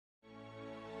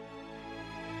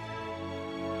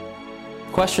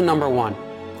Question number 1,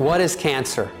 what is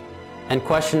cancer? And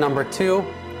question number 2,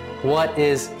 what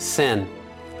is sin?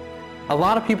 A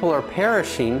lot of people are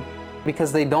perishing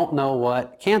because they don't know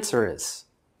what cancer is.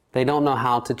 They don't know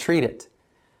how to treat it.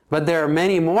 But there are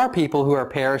many more people who are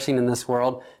perishing in this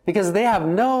world because they have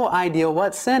no idea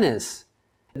what sin is.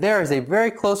 There is a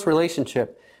very close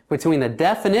relationship between the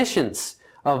definitions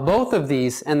of both of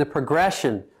these and the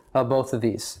progression of both of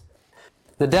these.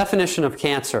 The definition of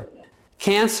cancer.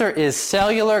 Cancer is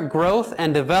cellular growth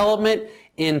and development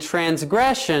in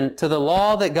transgression to the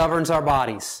law that governs our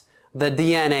bodies, the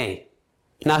DNA.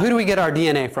 Now, who do we get our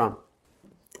DNA from?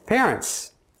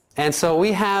 Parents. And so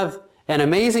we have an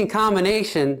amazing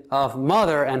combination of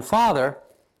mother and father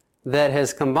that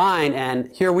has combined,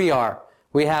 and here we are.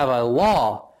 We have a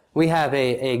law. We have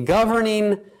a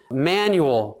governing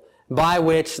manual by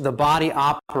which the body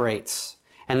operates.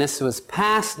 And this was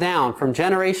passed down from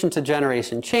generation to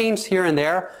generation, changed here and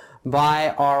there by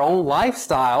our own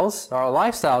lifestyles. Our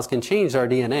lifestyles can change our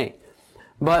DNA.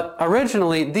 But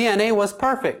originally, DNA was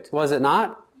perfect, was it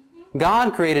not?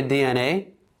 God created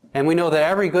DNA, and we know that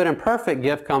every good and perfect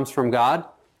gift comes from God.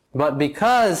 But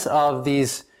because of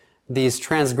these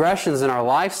transgressions in our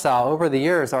lifestyle over the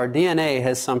years, our DNA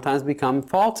has sometimes become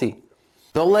faulty.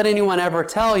 Don't let anyone ever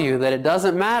tell you that it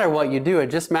doesn't matter what you do, it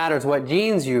just matters what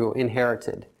genes you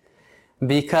inherited.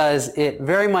 Because it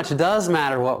very much does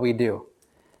matter what we do.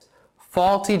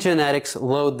 Faulty genetics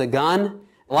load the gun,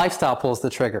 lifestyle pulls the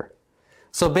trigger.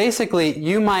 So basically,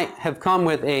 you might have come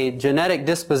with a genetic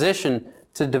disposition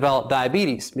to develop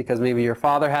diabetes because maybe your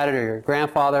father had it, or your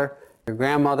grandfather, your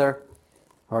grandmother,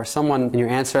 or someone in your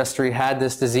ancestry had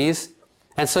this disease.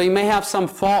 And so you may have some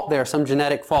fault there, some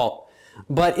genetic fault.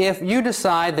 But if you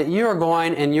decide that you're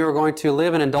going to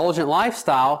live an indulgent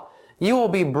lifestyle, you will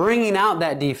be bringing out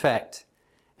that defect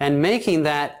and making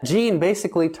that gene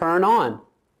basically turn on.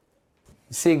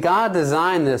 You see, God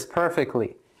designed this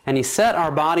perfectly, and He set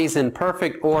our bodies in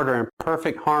perfect order and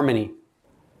perfect harmony.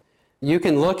 You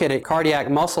can look at a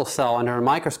cardiac muscle cell under a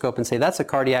microscope and say, that's a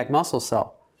cardiac muscle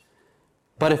cell.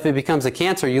 But if it becomes a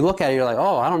cancer, you look at it, you're like,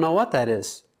 oh, I don't know what that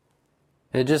is.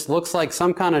 It just looks like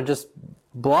some kind of just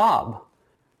blob.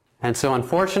 And so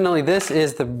unfortunately, this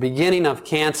is the beginning of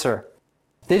cancer.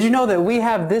 Did you know that we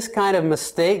have this kind of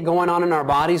mistake going on in our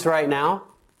bodies right now?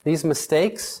 These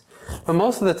mistakes? But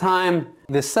most of the time,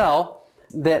 the cell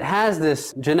that has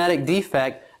this genetic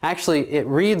defect, actually it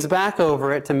reads back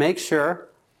over it to make sure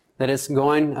that it's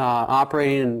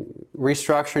operating and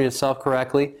restructuring itself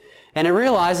correctly. And it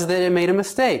realizes that it made a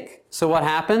mistake. So what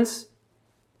happens?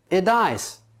 It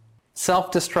dies.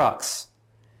 Self-destructs.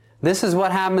 This is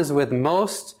what happens with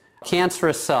most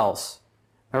cancerous cells.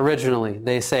 Originally,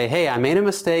 they say, hey, I made a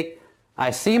mistake. I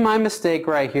see my mistake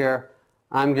right here.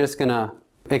 I'm just going to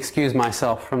excuse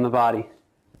myself from the body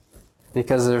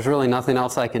because there's really nothing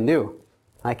else I can do.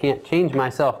 I can't change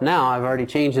myself now. I've already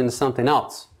changed into something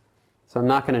else. So I'm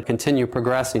not going to continue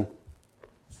progressing.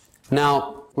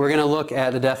 Now, we're going to look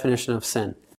at the definition of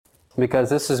sin because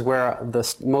this is where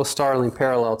the most startling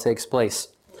parallel takes place.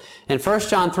 In 1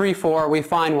 John 3:4, we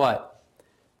find what?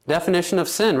 Definition of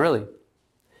sin, really.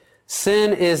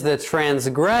 Sin is the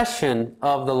transgression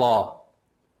of the law.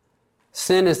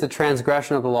 Sin is the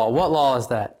transgression of the law. What law is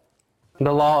that?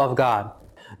 The law of God.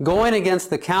 Going against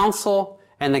the counsel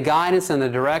and the guidance and the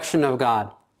direction of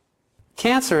God.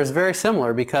 Cancer is very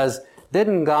similar because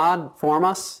didn't God form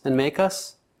us and make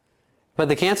us? But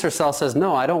the cancer cell says,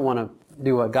 no, I don't want to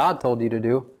do what God told you to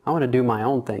do. I want to do my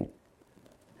own thing.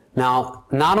 Now,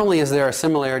 not only is there a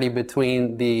similarity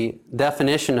between the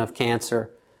definition of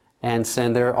cancer and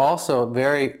sin, there are also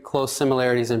very close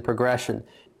similarities in progression.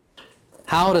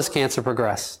 How does cancer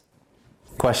progress?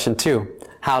 Question 2,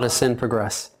 how does sin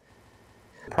progress?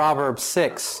 Proverbs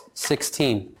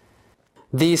 6:16.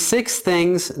 These 6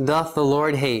 things doth the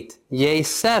Lord hate, yea,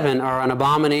 7 are an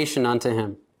abomination unto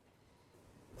Him.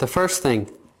 The first thing,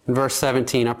 in verse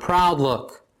 17, a proud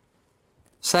look.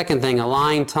 Second thing, a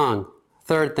lying tongue.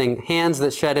 Third thing, hands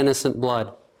that shed innocent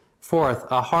blood. Fourth,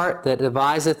 a heart that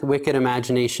deviseth wicked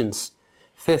imaginations.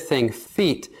 Fifth thing,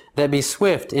 feet that be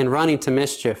swift in running to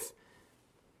mischief.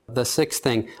 The sixth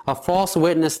thing, a false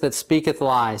witness that speaketh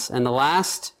lies. And the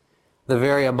last, the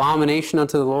very abomination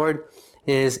unto the Lord,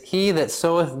 is he that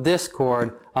soweth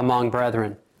discord among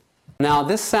brethren. Now,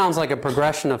 this sounds like a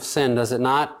progression of sin, does it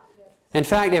not? In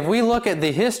fact, if we look at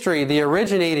the history, the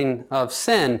originating of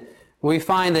sin, we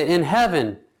find that in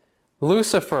heaven,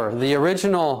 Lucifer, the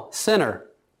original sinner,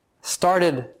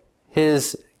 started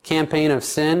his campaign of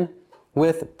sin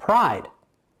with pride,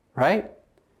 right?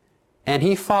 And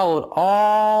he followed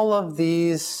all of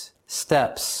these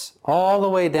steps all the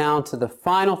way down to the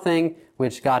final thing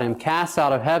which got him cast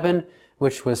out of heaven,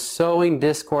 which was sowing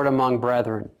discord among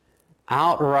brethren.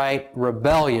 Outright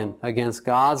rebellion against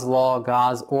God's law,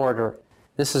 God's order.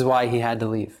 This is why he had to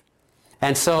leave.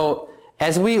 And so,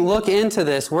 as we look into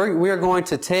this, we're going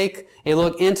to take a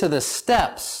look into the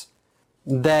steps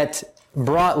that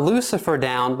brought Lucifer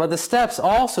down, but the steps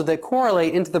also that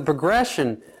correlate into the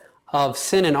progression of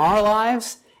sin in our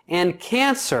lives and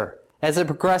cancer as it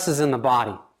progresses in the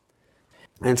body.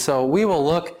 And so we will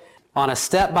look on a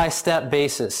step-by-step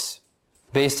basis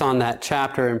based on that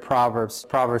chapter in Proverbs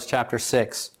chapter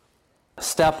 6.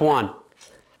 Step 1,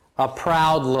 a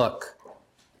proud look.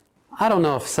 I don't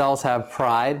know if cells have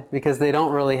pride because they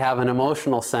don't really have an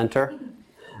emotional center.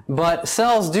 But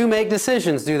cells do make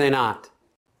decisions, do they not?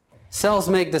 Cells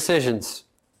make decisions.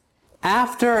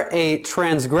 After a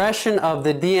transgression of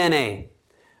the DNA,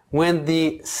 when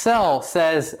the cell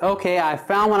says, okay, I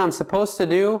found what I'm supposed to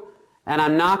do and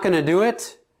I'm not going to do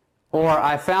it, or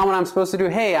I found what I'm supposed to do,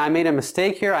 hey, I made a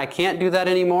mistake here, I can't do that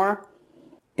anymore,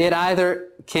 it either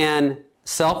can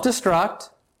self-destruct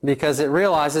because it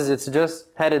realizes it's just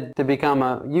headed to become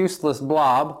a useless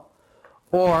blob,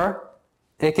 or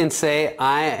it can say,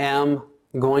 I am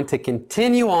going to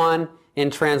continue on in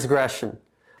transgression.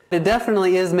 It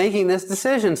definitely is making this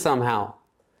decision somehow.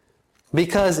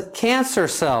 Because cancer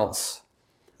cells,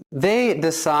 they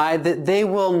decide that they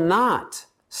will not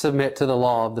submit to the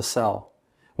law of the cell.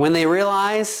 When they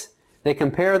realize, they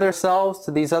compare themselves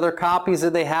to these other copies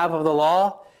that they have of the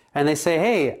law, and they say,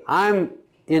 hey, I'm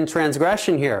in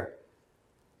transgression here,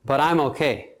 but I'm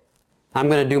okay. I'm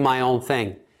going to do my own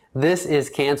thing. This is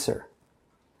cancer.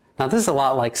 Now, this is a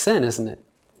lot like sin, isn't it?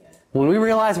 When we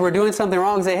realize we're doing something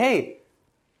wrong and say, hey,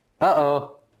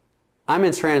 uh-oh, I'm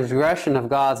in transgression of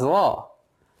God's law.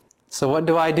 So what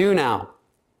do I do now?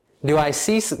 Do I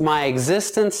cease my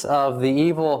existence of the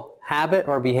evil habit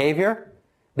or behavior?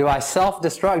 Do I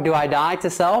self-destruct? Do I die to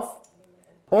self?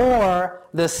 Or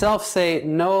does self say,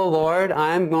 no, Lord,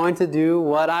 I'm going to do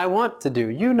what I want to do.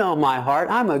 You know my heart.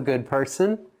 I'm a good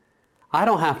person. I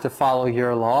don't have to follow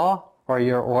your law or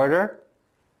your order.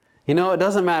 You know, it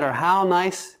doesn't matter how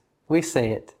nice we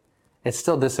say it. It's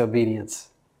still disobedience.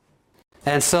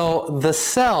 And so the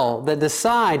cell that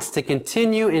decides to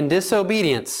continue in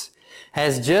disobedience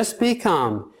has just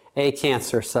become a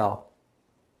cancer cell.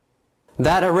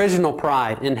 That original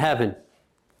pride in heaven,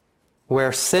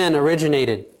 where sin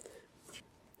originated,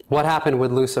 what happened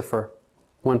with Lucifer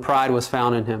when pride was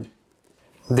found in him?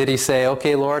 Did he say,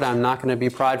 okay, Lord, I'm not going to be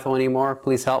prideful anymore,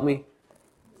 please help me?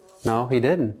 No, he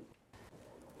didn't.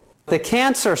 The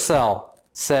cancer cell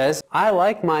says, I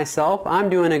like myself, I'm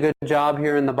doing a good job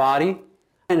here in the body.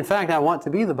 In fact, I want to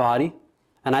be the body,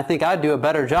 and I think I'd do a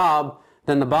better job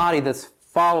than the body that's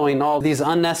following all these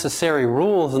unnecessary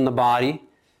rules in the body.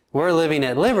 We're living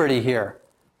at liberty here.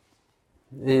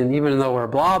 And even though we're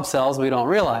blob cells, we don't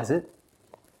realize it.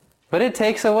 But it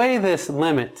takes away this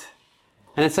limit.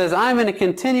 And it says, I'm going to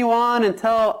continue on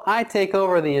until I take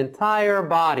over the entire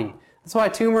body. That's why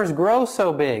tumors grow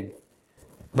so big.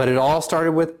 But it all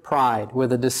started with pride,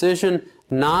 with a decision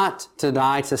not to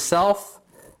die to self,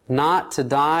 not to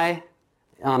die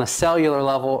on a cellular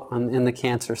level in the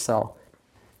cancer cell.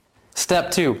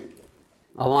 Step 2,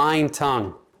 a lying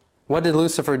tongue. What did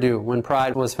Lucifer do when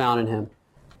pride was found in him?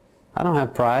 I don't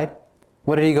have pride.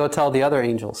 What did he go tell the other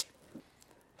angels?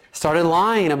 Started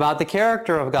lying about the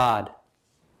character of God.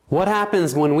 What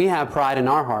happens when we have pride in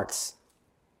our hearts?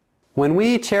 When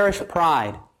we cherish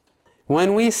pride,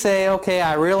 when we say, okay,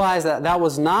 I realize that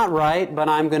was not right, but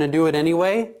I'm going to do it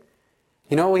anyway,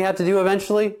 you know what we have to do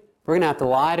eventually? We're going to have to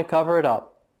lie to cover it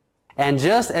up. And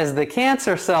just as the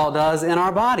cancer cell does in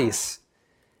our bodies.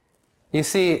 You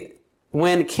see,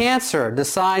 when cancer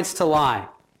decides to lie,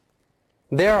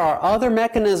 there are other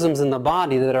mechanisms in the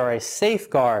body that are a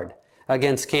safeguard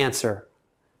against cancer.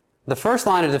 The first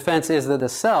line of defense is that the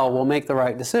cell will make the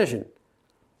right decision.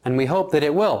 And we hope that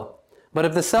it will. But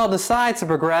if the cell decides to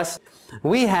progress,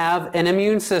 we have an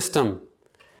immune system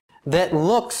that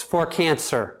looks for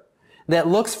cancer, that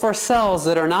looks for cells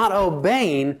that are not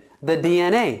obeying the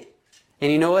DNA.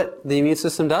 And you know what the immune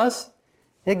system does?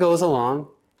 It goes along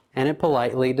and it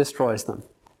politely destroys them.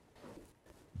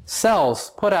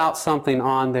 Cells put out something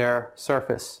on their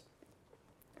surface,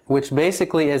 which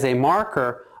basically is a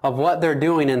marker of what they're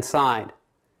doing inside.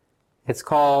 It's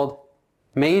called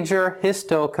Major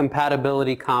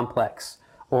Histocompatibility Complex,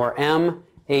 or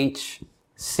MHC.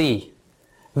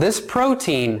 This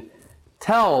protein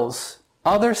tells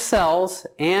other cells,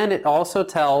 and it also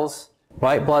tells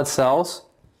white blood cells,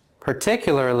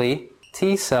 particularly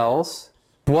T cells,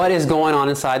 what is going on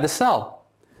inside the cell.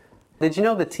 Did you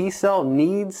know the T cell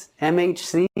needs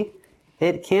MHC?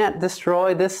 It can't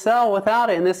destroy this cell without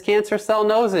it, and this cancer cell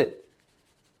knows it.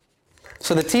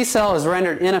 So the T cell is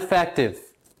rendered ineffective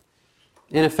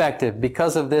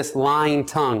because of this lying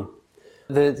tongue.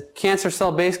 The cancer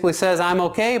cell basically says, I'm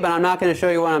okay, but I'm not going to show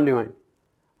you what I'm doing.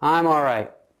 I'm all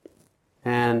right.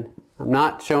 And I'm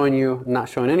not showing you, I'm not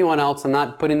showing anyone else, I'm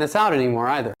not putting this out anymore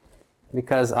either,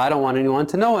 because I don't want anyone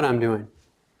to know what I'm doing.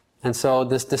 And so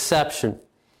this deception,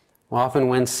 often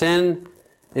when sin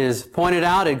is pointed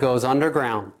out, it goes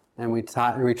underground, and we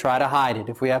try to hide it.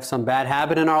 If we have some bad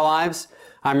habit in our lives,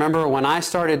 I remember when I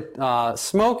started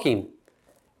smoking,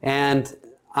 and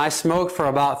I smoked for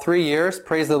about 3 years.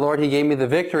 Praise the Lord, He gave me the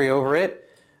victory over it.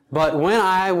 But when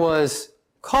I was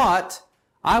caught,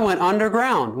 I went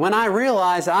underground. When I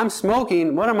realized I'm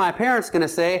smoking, what are my parents going to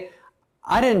say?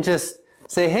 I didn't just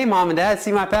say, hey, Mom and Dad,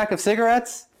 see my pack of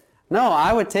cigarettes? No,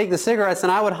 I would take the cigarettes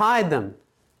and I would hide them.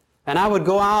 And I would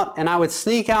go out and I would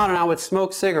sneak out and I would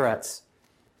smoke cigarettes.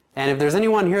 And if there's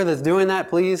anyone here that's doing that,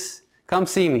 please come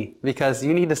see me, because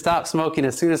you need to stop smoking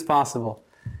as soon as possible.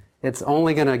 It's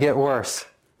only going to get worse.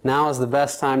 Now is the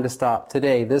best time to stop.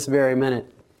 Today, this very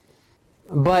minute.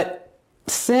 But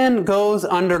sin goes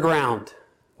underground.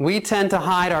 We tend to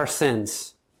hide our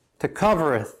sins, to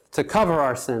cover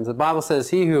our sins. The Bible says,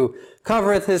 he who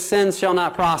covereth his sins shall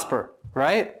not prosper,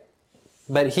 right?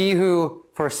 But he who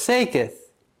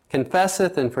forsaketh,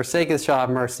 confesseth, and forsaketh shall have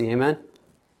mercy. Amen?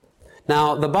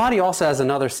 Now, the body also has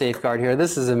another safeguard here.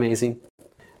 This is amazing.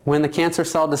 When the cancer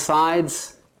cell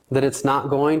decides that it's not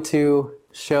going to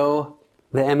show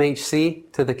the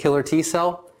MHC to the killer T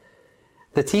cell,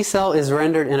 the T cell is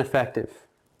rendered ineffective.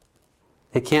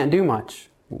 It can't do much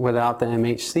without the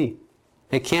MHC.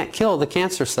 It can't kill the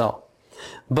cancer cell.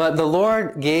 But the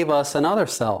Lord gave us another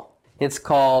cell. It's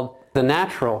called the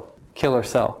natural killer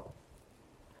cell.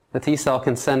 The T cell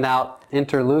can send out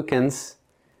interleukins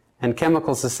and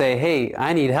chemicals to say, hey,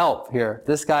 I need help here.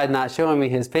 This guy's not showing me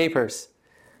his papers.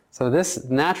 So this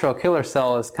natural killer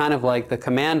cell is kind of like the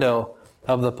commando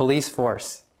of the police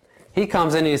force. He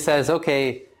comes in and he says,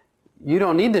 okay, you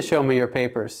don't need to show me your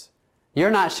papers. You're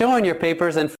not showing your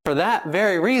papers, and for that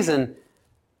very reason,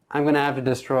 I'm going to have to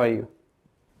destroy you.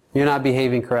 You're not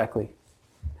behaving correctly.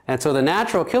 And so the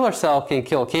natural killer cell can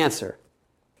kill cancer.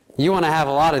 You want to have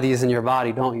a lot of these in your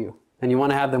body, don't you? And you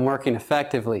want to have them working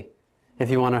effectively if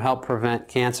you want to help prevent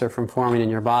cancer from forming in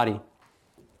your body.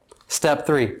 Step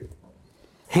 3.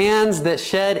 Hands that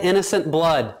shed innocent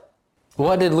blood.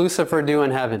 What did Lucifer do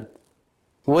in heaven?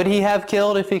 Would he have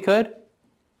killed if he could?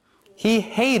 He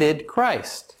hated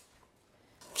Christ.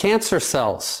 Cancer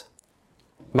cells,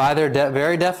 by their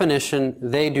very definition,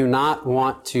 they do not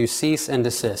want to cease and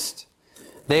desist.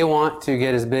 They want to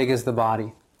get as big as the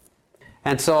body.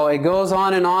 And so it goes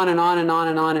on and on and on and on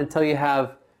and on until you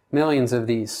have millions of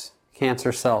these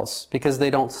cancer cells, because they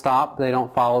don't stop. They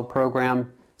don't follow programmed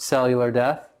cellular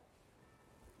death.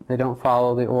 They don't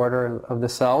follow the order of the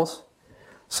cells.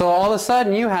 So all of a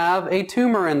sudden you have a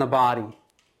tumor in the body.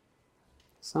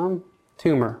 Some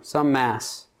tumor, some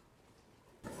mass.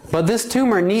 But this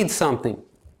tumor needs something.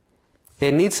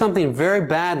 It needs something very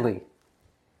badly.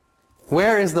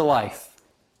 Where is the life?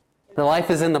 The life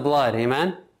is in the blood,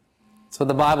 amen? That's what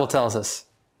the Bible tells us.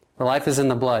 The life is in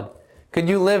the blood. Could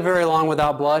you live very long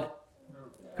without blood?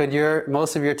 Could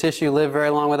most of your tissue live very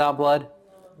long without blood?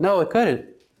 No, it couldn't.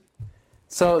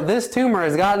 So this tumor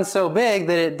has gotten so big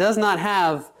that it does not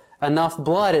have enough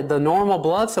blood. The normal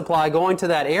blood supply going to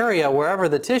that area, wherever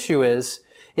the tissue is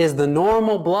the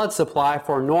normal blood supply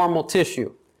for normal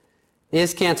tissue.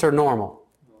 Is cancer normal?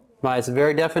 By its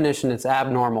very definition, it's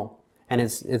abnormal. And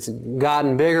it's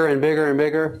gotten bigger and bigger and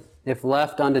bigger if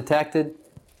left undetected.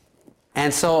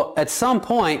 And so at some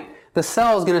point, the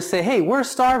cell is going to say, hey, we're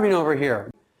starving over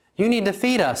here. You need to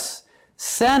feed us.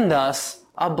 Send us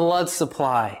a blood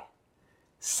supply.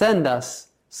 Send us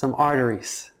some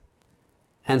arteries.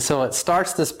 And so it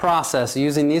starts this process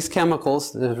using these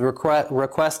chemicals,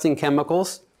 requesting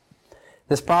chemicals.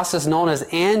 This process known as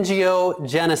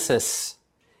angiogenesis.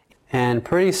 And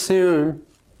pretty soon,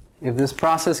 if this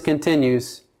process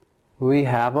continues, we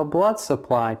have a blood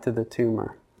supply to the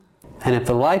tumor. And if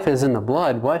the life is in the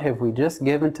blood, what have we just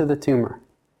given to the tumor?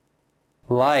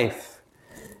 Life.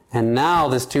 And now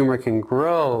this tumor can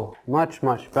grow much,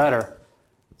 much better.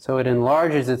 So it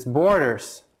enlarges its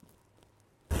borders.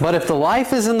 But if the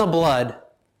life is in the blood,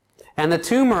 and the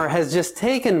tumor has just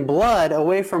taken blood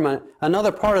away from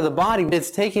another part of the body,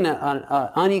 it's taking an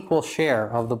unequal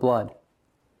share of the blood.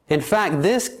 In fact,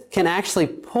 this can actually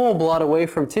pull blood away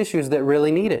from tissues that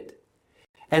really need it.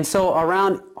 And so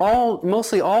around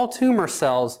mostly all tumor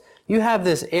cells, you have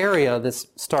this area that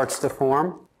starts to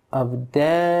form. of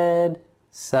dead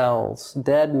cells,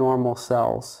 dead normal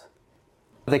cells.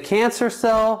 The cancer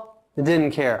cell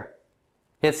didn't care.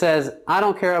 It says, I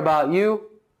don't care about you.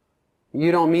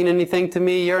 You don't mean anything to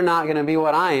me. You're not going to be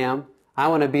what I am. I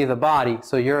want to be the body,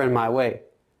 so you're in my way.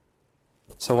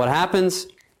 So what happens?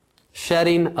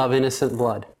 Shedding of innocent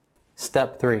blood.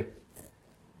 Step 3.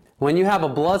 When you have a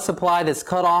blood supply that's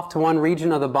cut off to one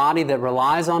region of the body that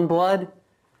relies on blood,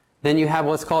 then you have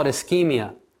what's called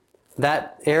ischemia.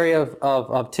 That area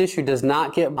of tissue does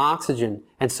not get oxygen,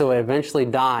 and so it eventually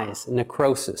dies.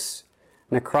 Necrosis.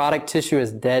 Necrotic tissue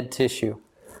is dead tissue.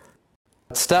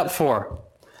 Step 4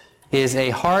 is a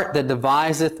heart that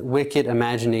deviseth wicked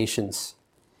imaginations.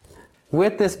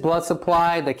 With this blood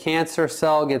supply, the cancer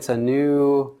cell gets a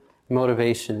new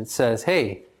motivation. It says,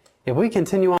 hey, if we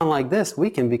continue on like this, we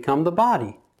can become the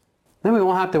body. Then we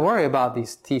won't have to worry about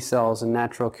these T cells and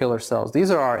natural killer cells.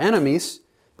 These are our enemies,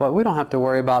 but we don't have to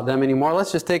worry about them anymore.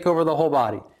 Let's just take over the whole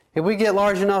body. If we get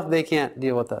large enough, they can't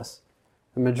deal with us.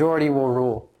 The majority will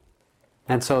rule.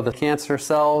 And so the cancer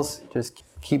cells just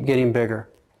keep getting bigger.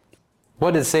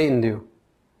 What did Satan do?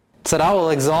 He said, I will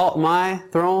exalt my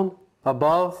throne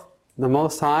above the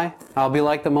Most High. I'll be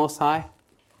like the Most High.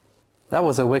 That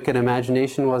was a wicked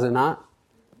imagination, was it not?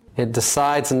 It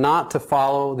decides not to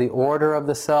follow the order of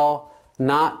the cell,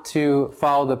 not to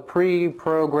follow the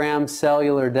pre-programmed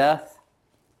cellular death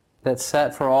that's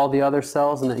set for all the other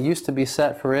cells and that used to be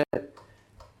set for it.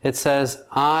 It says,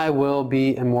 I will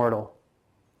be immortal.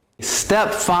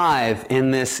 Step 5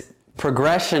 in this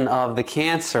progression of the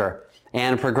cancer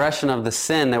and progression of the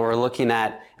sin that we're looking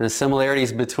at and the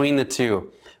similarities between the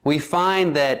two. We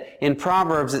find that in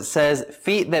Proverbs it says,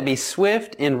 feet that be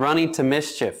swift in running to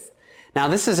mischief. Now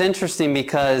this is interesting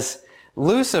because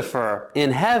Lucifer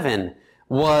in heaven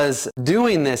was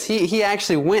doing this. He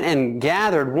actually went and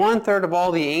gathered 1/3 of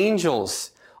all the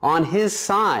angels on his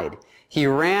side. He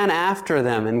ran after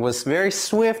them and was very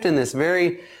swift in this,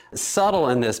 very subtle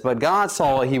in this. But God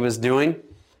saw what he was doing.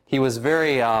 He was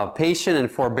very patient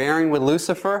and forbearing with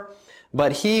Lucifer.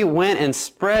 But he went and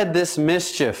spread this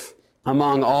mischief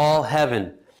among all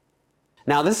heaven.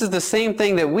 Now this is the same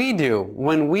thing that we do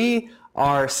when we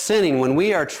are sinning, when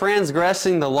we are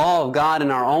transgressing the law of God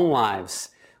in our own lives.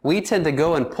 We tend to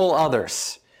go and pull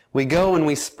others. We go and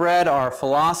we spread our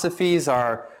philosophies,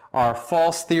 our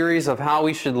false theories of how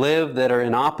we should live that are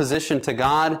in opposition to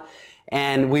God,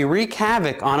 and we wreak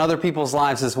havoc on other people's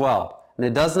lives as well. And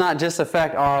it does not just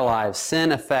affect our lives.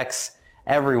 Sin affects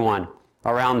everyone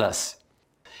around us.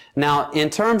 Now, in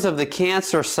terms of the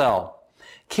cancer cell,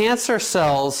 cancer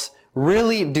cells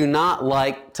really do not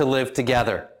like to live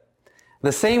together.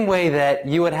 The same way that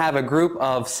you would have a group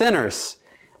of sinners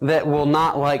that will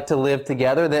not like to live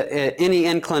together, that any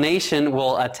inclination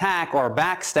will attack or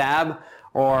backstab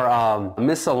or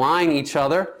misalign each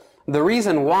other. The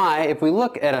reason why, if we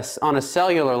look at on a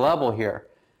cellular level here,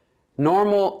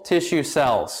 normal tissue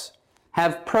cells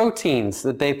have proteins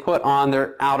that they put on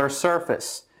their outer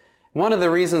surface. One of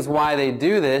the reasons why they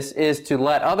do this is to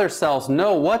let other cells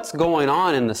know what's going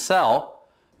on in the cell.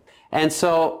 And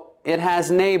so it has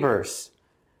neighbors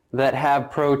that have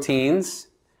proteins,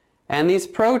 and these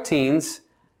proteins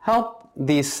help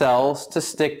these cells to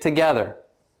stick together.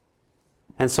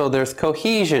 And so there's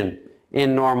cohesion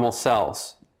in normal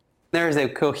cells. There's a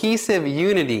cohesive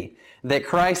unity that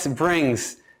Christ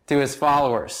brings to his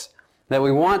followers, that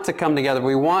we want to come together.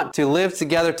 We want to live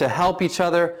together to help each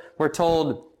other. We're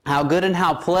told how good and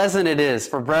how pleasant it is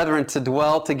for brethren to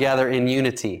dwell together in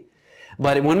unity.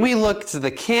 But when we look to the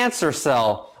cancer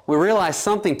cell, we realize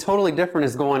something totally different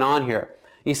is going on here.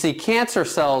 You see, cancer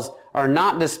cells are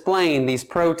not displaying these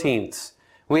proteins.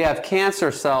 We have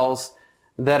cancer cells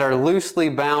that are loosely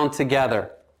bound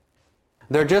together.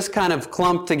 They're just kind of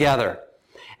clumped together.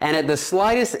 And at the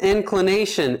slightest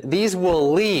inclination, these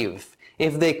will leave.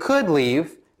 If they could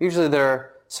leave, usually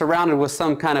they're surrounded with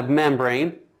some kind of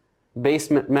membrane.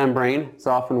 Basement membrane is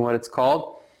often what it's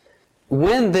called.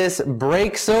 When this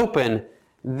breaks open,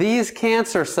 these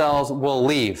cancer cells will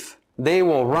leave. They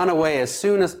will run away as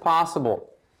soon as possible.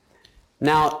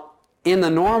 Now, in the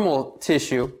normal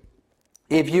tissue,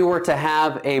 if you were to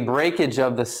have a breakage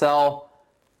of the cell,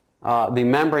 the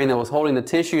membrane that was holding the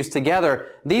tissues together,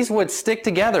 these would stick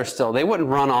together still. They wouldn't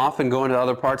run off and go into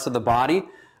other parts of the body.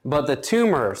 But the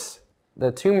tumors,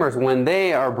 when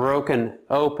they are broken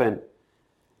open,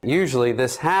 usually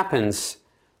this happens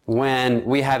when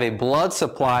we have a blood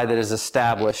supply that is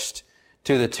established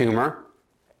to the tumor.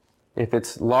 If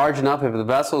it's large enough, if the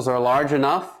vessels are large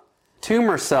enough,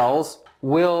 tumor cells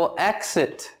will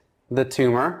exit the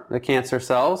tumor, the cancer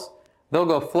cells. They'll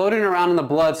go floating around in the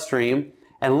bloodstream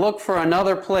and look for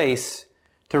another place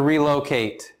to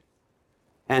relocate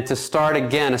and to start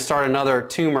again, to start another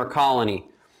tumor colony.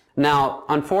 Now,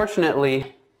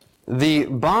 unfortunately, the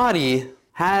body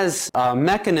has a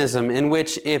mechanism in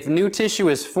which if new tissue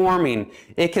is forming,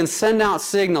 it can send out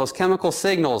signals, chemical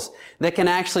signals, that can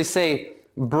actually say,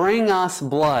 bring us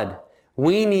blood.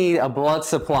 We need a blood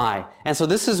supply. And so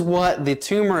this is what the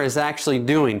tumor is actually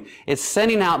doing. It's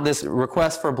sending out this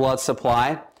request for blood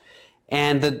supply.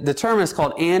 And the term is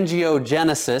called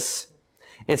angiogenesis.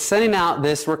 It's sending out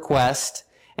this request,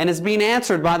 and it's being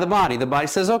answered by the body. The body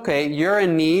says, okay, you're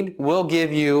in need, we'll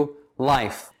give you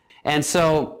life. And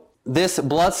so this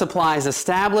blood supply is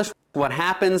established. What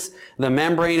happens? The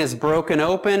membrane is broken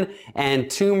open, and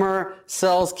tumor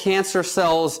cells, cancer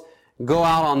cells, go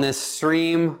out on this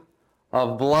stream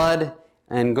of blood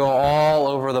and go all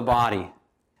over the body.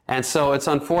 And so it's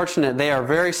unfortunate. They are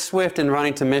very swift in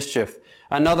running to mischief.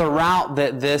 Another route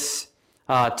that this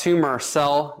tumor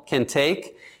cell can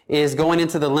take is going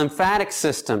into the lymphatic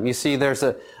system. You see there's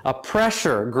a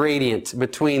pressure gradient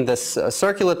between the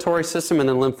circulatory system and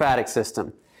the lymphatic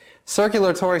system.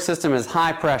 Circulatory system is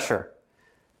high pressure.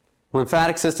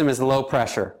 Lymphatic system is low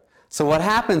pressure. So what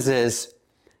happens is,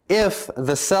 if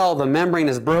the cell, the membrane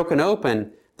is broken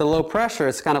open, the low pressure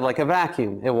is kind of like a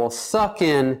vacuum. It will suck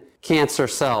in cancer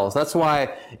cells. That's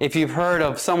why if you've heard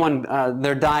of someone,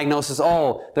 their diagnosis,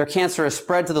 their cancer has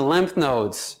spread to the lymph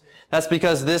nodes, that's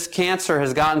because this cancer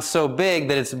has gotten so big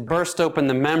that it's burst open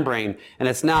the membrane, and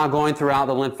it's now going throughout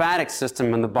the lymphatic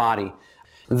system in the body.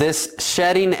 This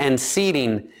shedding and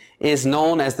seeding is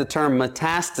known as the term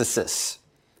metastasis.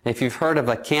 If you've heard of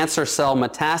a cancer cell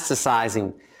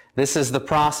metastasizing, this is the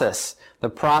process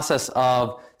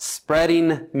of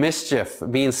spreading mischief,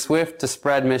 being swift to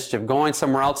spread mischief, going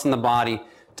somewhere else in the body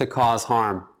to cause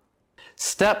harm.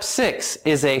 Step 6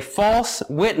 is a false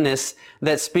witness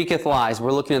that speaketh lies.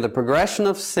 We're looking at the progression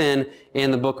of sin in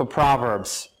the book of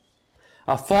Proverbs.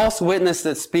 A false witness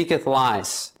that speaketh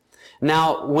lies.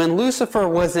 Now, when Lucifer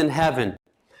was in heaven,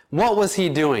 what was he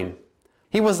doing?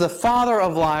 He was the father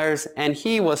of liars, and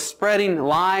he was spreading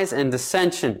lies and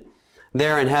dissension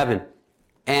there in heaven.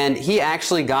 And he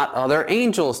actually got other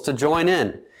angels to join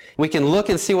in. We can look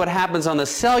and see what happens on the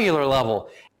cellular level.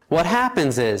 What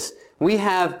happens is, we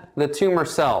have the tumor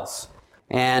cells,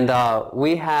 and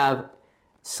we have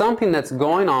something that's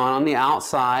going on the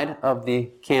outside of the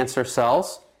cancer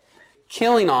cells,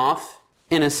 killing off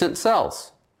innocent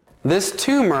cells. This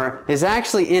tumor is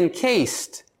actually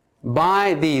encased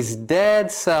by these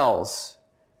dead cells,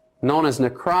 known as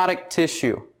necrotic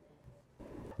tissue.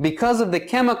 Because of the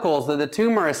chemicals that the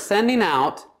tumor is sending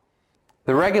out,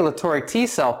 the regulatory T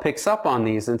cell picks up on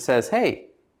these and says, hey,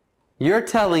 you're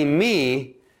telling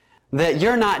me that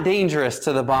you're not dangerous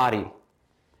to the body.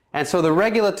 And so the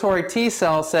regulatory T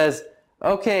cell says,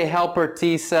 okay, helper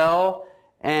T cell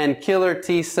and killer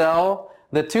T cell,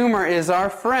 the tumor is our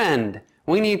friend.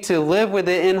 We need to live with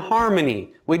it in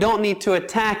harmony. We don't need to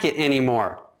attack it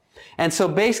anymore. And so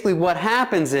basically what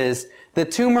happens is the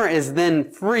tumor is then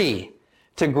free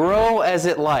to grow as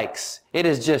it likes. It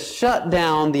has just shut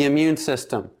down the immune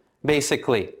system,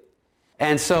 basically.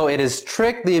 And so it has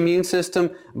tricked the immune system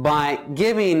by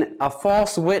giving a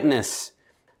false witness.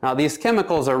 Now these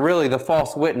chemicals are really the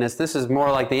false witness. This is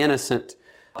more like the innocent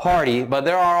party, but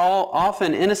there are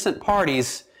often innocent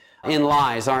parties in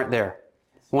lies, aren't there?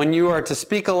 When you are to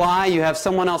speak a lie, you have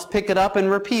someone else pick it up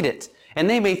and repeat it, and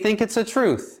they may think it's a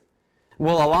truth.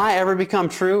 Will a lie ever become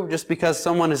true just because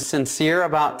someone is sincere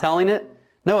about telling it?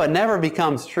 No, it never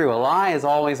becomes true. A lie is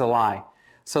always a lie.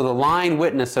 So the lying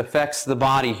witness affects the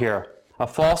body here. A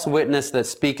false witness that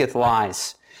speaketh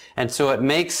lies. And so it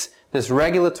makes this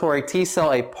regulatory T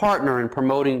cell a partner in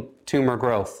promoting tumor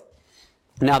growth.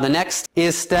 Now the next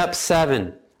is step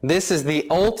 7. This is the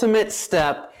ultimate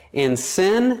step in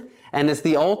sin, and it's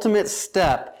the ultimate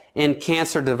step in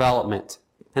cancer development.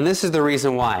 And this is the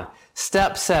reason why.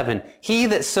 Step 7, he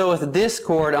that soweth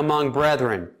discord among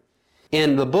brethren.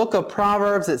 In the book of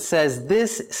Proverbs it says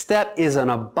this step is an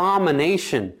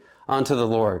abomination unto the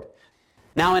Lord.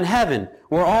 Now in heaven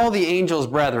were all the angels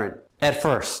brethren at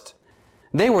first.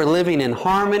 They were living in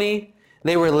harmony.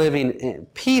 They were living in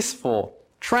peaceful,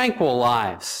 tranquil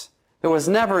lives. There was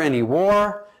never any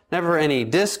war, never any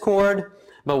discord.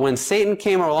 But when Satan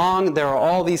came along, there are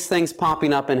all these things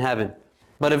popping up in heaven.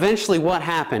 But eventually what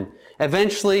happened?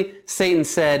 Eventually Satan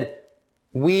said,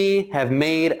 we have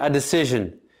made a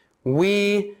decision.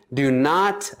 We do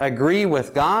not agree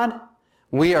with God.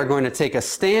 We are going to take a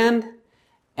stand.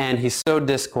 And he sowed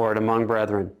discord among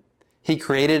brethren. He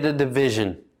created a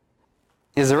division.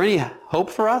 Is there any hope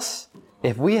for us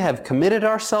if we have committed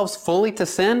ourselves fully to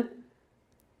sin?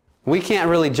 We can't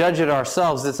really judge it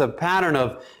ourselves. It's a pattern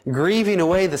of grieving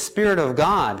away the Spirit of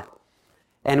God.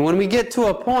 And when we get to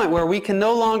a point where we can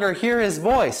no longer hear His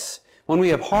voice, when we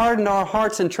have hardened our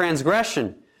hearts in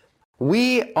transgression,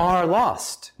 we are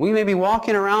lost. We may be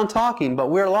walking around talking,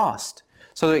 but we're lost.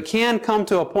 So it can come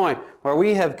to a point where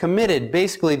we have committed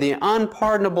basically the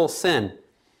unpardonable sin.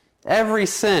 Every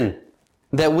sin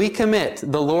that we commit,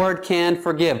 the Lord can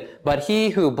forgive. But he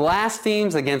who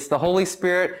blasphemes against the Holy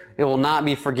Spirit, it will not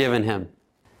be forgiven him.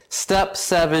 Step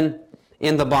 7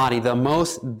 in the body, the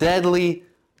most deadly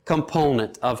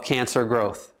component of cancer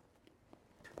growth.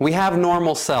 We have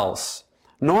normal cells.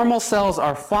 Normal cells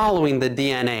are following the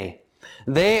DNA.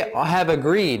 They have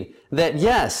agreed that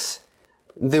yes,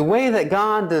 the way that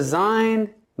God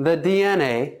designed the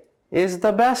DNA is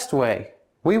the best way.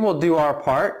 We will do our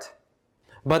part.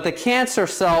 But the cancer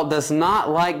cell does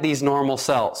not like these normal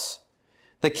cells.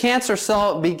 The cancer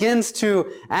cell begins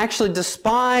to actually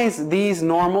despise these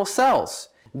normal cells.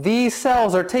 These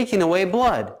cells are taking away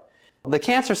blood. The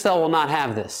cancer cell will not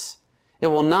have this. It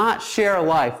will not share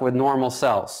life with normal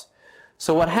cells.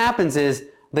 So what happens is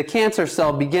the cancer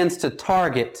cell begins to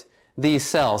target these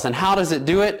cells. And how does it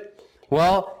do it?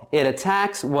 Well, it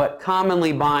attacks what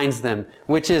commonly binds them,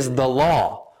 which is the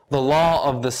law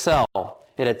of the cell.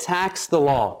 It attacks the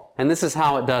law, and this is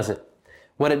how it does it.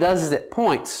 What it does is it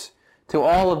points to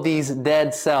all of these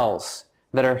dead cells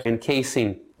that are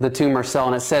encasing the tumor cell,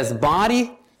 and it says,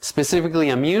 body, specifically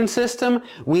immune system,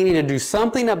 we need to do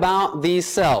something about these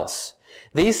cells.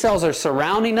 These cells are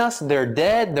surrounding us, they're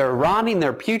dead, they're rotting,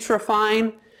 they're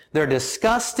putrefying, they're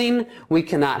disgusting, we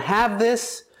cannot have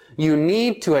this. You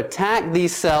need to attack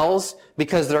these cells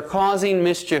because they're causing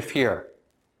mischief here.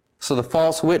 So the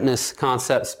false witness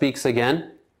concept speaks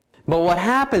again. But what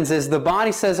happens is the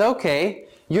body says, okay,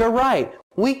 you're right.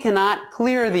 We cannot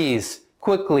clear these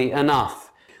quickly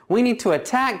enough. We need to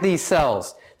attack these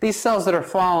cells that are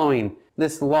following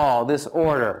this law, this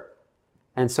order.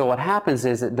 And so what happens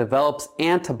is it develops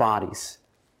antibodies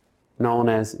known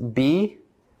as B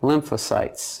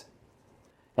lymphocytes.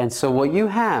 And so what you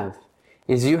have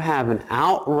is you have an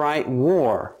outright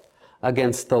war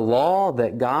against the law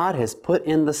that God has put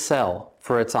in the cell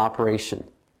for its operation.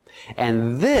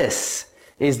 And this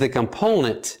is the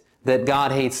component that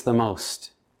God hates the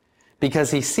most,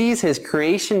 because He sees His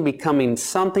creation becoming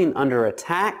something under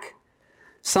attack,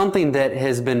 something that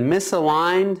has been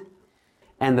misaligned,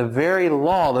 and the very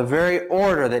law, the very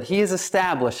order that He has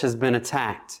established has been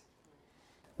attacked.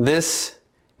 This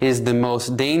is the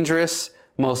most dangerous,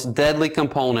 most deadly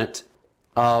component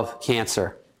of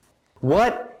cancer.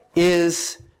 What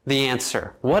is the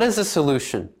answer? What is the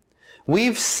solution?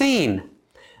 We've seen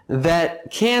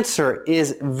that cancer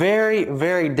is very,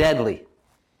 very deadly.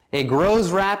 It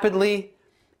grows rapidly.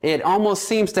 It almost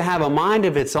seems to have a mind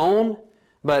of its own.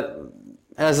 But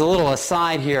as a little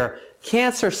aside here,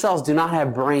 cancer cells do not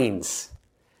have brains.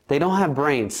 They don't have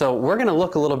brains. So we're going to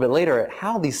look a little bit later at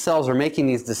how these cells are making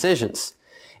these decisions.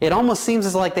 It almost seems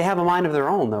as like they have a mind of their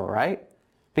own though, right?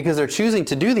 Because they're choosing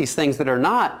to do these things that are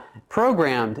not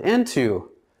programmed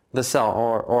into the cell,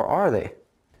 or are they?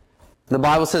 The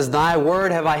Bible says, Thy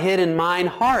word have I hid in mine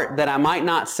heart, that I might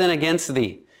not sin against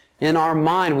Thee. In our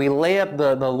mind, we lay up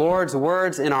the Lord's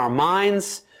words in our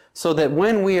minds so that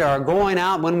when we are going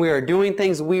out, when we are doing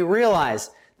things, we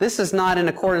realize this is not in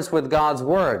accordance with God's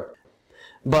word.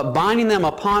 But binding them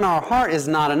upon our heart is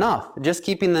not enough. Just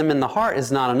keeping them in the heart is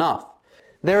not enough.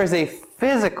 There is a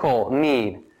physical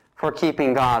need for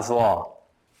keeping God's law.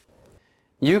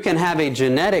 You can have a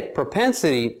genetic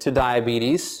propensity to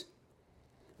diabetes,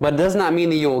 but it does not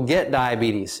mean that you will get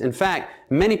diabetes. In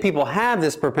fact, many people have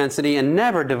this propensity and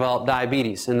never develop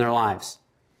diabetes in their lives.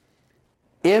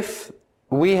 If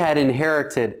we had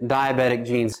inherited diabetic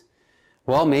genes,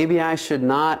 well, maybe I should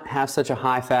not have such a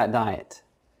high-fat diet.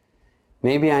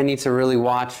 Maybe I need to really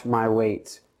watch my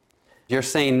weight. You're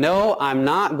saying, no, I'm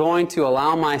not going to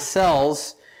allow my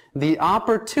cells the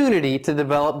opportunity to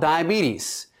develop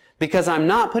diabetes because I'm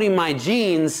not putting my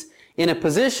genes in a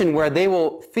position where they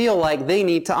will feel like they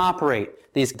need to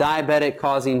operate. These diabetic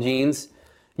causing genes,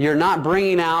 you're not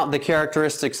bringing out the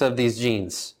characteristics of these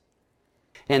genes.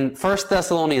 In 1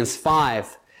 Thessalonians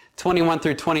 5, 21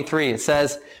 through 23, it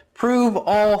says, Prove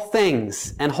all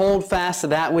things and hold fast to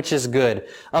that which is good.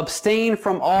 Abstain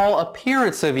from all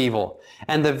appearance of evil,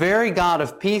 and the very God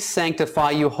of peace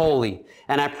sanctify you wholly.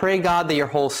 And I pray, God, that your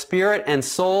whole spirit and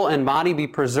soul and body be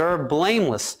preserved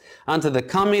blameless unto the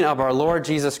coming of our Lord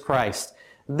Jesus Christ.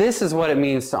 This is what it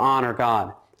means to honor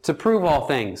God, to prove all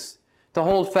things, to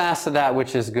hold fast to that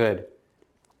which is good.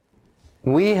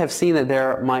 We have seen that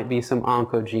there might be some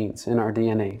oncogenes in our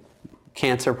DNA,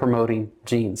 cancer-promoting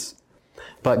genes.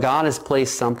 But God has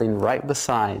placed something right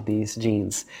beside these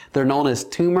genes. They're known as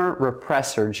tumor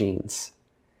repressor genes.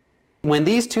 When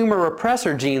these tumor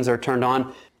repressor genes are turned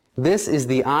on, this is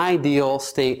the ideal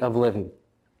state of living.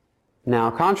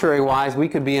 Now, contrary-wise, we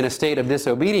could be in a state of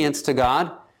disobedience to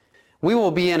God. We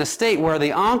will be in a state where the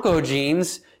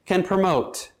oncogenes can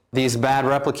promote these bad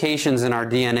replications in our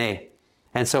DNA.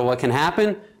 And so what can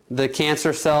happen? The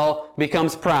cancer cell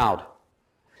becomes proud.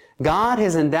 God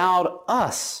has endowed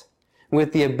us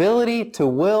with the ability to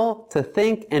will, to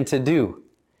think, and to do.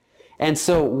 And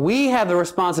so we have the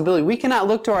responsibility. We cannot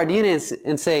look to our DNA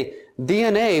and say,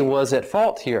 DNA was at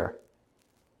fault here.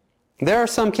 There are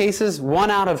some cases, 1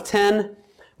 out of 10,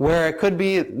 where it could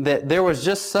be that there was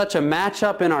just such a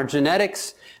matchup in our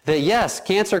genetics that yes,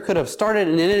 cancer could have started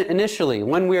initially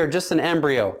when we were just an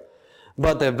embryo.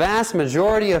 But the vast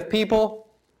majority of people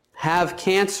have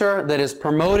cancer that is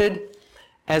promoted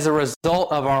as a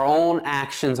result of our own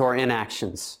actions or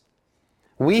inactions.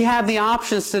 We have the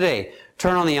options today.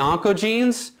 Turn on the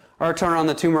oncogenes or turn on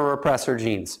the tumor repressor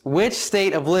genes. Which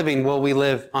state of living will we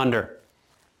live under?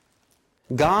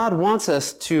 God wants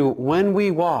us to, when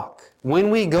we walk, when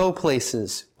we go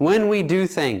places, when we do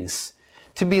things,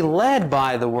 to be led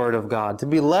by the Word of God, to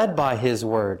be led by His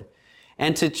Word,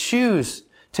 and to choose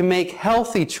to make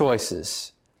healthy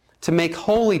choices, to make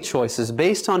holy choices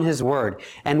based on His Word.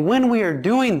 And when we are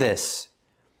doing this,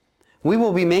 we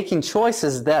will be making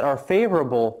choices that are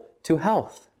favorable to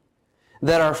health,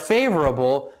 that are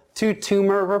favorable to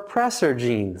tumor repressor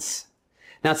genes.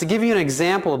 Now, to give you an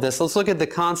example of this, let's look at the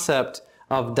concept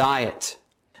of diet.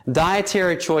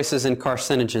 Dietary choices and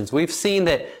carcinogens. We've seen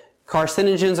that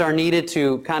carcinogens are needed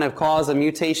to kind of cause a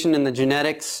mutation in the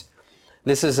genetics.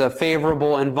 This is a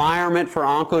favorable environment for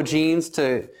oncogenes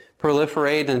to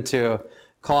proliferate and to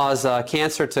cause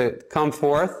cancer to come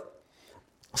forth.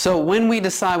 So when we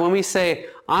decide, when we say,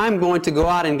 I'm going to go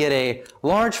out and get a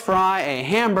large fry, a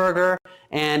hamburger,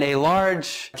 and a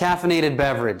large caffeinated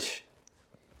beverage,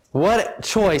 what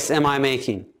choice am I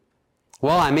making?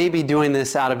 Well, I may be doing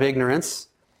this out of ignorance,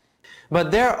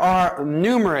 but there are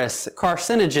numerous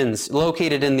carcinogens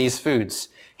located in these foods.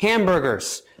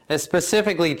 Hamburgers,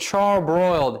 specifically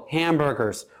charbroiled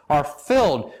hamburgers, are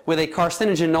filled with a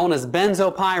carcinogen known as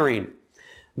benzopyrene.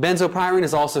 Benzopyrene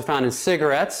is also found in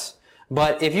cigarettes,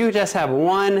 but if you just have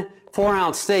 1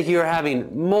 4-ounce steak, you are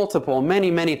having multiple,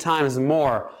 many times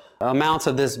more amounts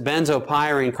of this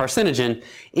benzopyrene carcinogen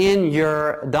in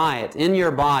your diet, in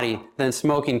your body, than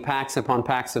smoking packs upon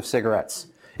packs of cigarettes.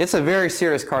 It's a very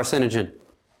serious carcinogen.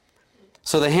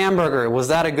 So the hamburger, was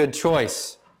that a good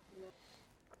choice?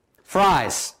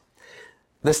 Fries.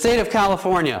 The state of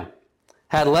California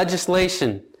had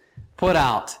legislation put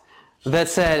out that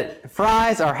said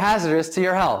fries are hazardous to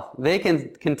your health. They can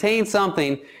contain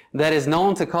something that is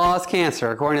known to cause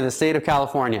cancer, according to the state of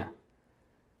California.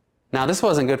 Now, this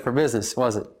wasn't good for business,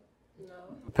 was it? No.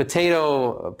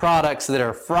 Potato products that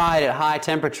are fried at high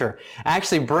temperature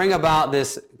actually bring about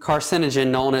this carcinogen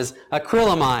known as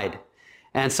acrylamide.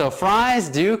 And so fries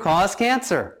do cause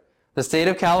cancer. The state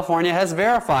of California has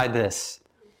verified this.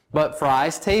 But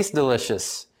fries taste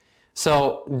delicious.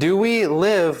 So do we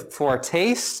live for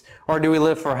taste or do we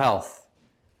live for health?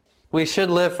 We should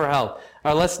live for health.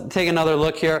 All right, let's take another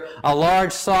look here. A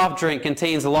large soft drink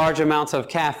contains large amounts of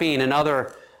caffeine and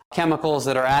other chemicals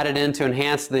that are added in to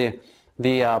enhance the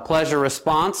pleasure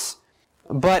response.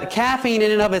 But caffeine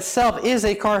in and of itself is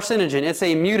a carcinogen. It's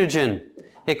a mutagen.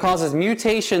 It causes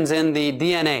mutations in the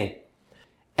DNA.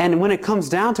 And when it comes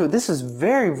down to it, this is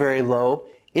very low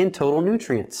in total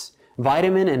nutrients.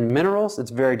 Vitamin and minerals,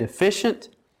 it's very deficient.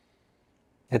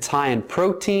 It's high in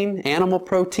protein, animal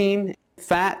protein,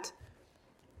 fat,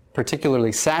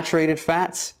 particularly saturated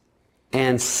fats,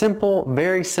 and simple,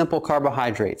 very simple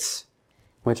carbohydrates,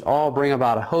 which all bring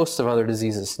about a host of other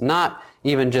diseases, not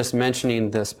even just mentioning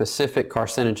the specific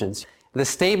carcinogens. The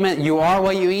statement, you are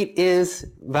what you eat, is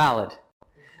valid.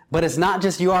 But it's not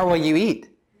just you are what you eat.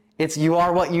 It's you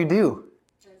are what you do.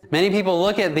 Many people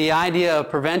look at the idea of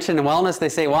prevention and wellness, they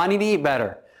say, well, I need to eat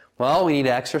better. Well, we need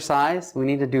to exercise. We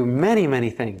need to do many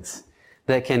things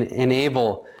that can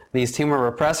enable these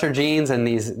tumor repressor genes and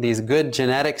these good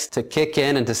genetics to kick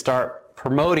in and to start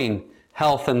promoting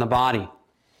health in the body.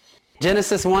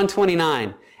 Genesis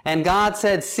 1:29, and God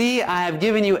said, see, I have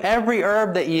given you every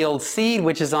herb that yields seed,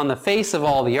 which is on the face of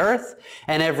all the earth,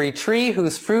 and every tree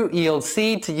whose fruit yields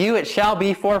seed, to you it shall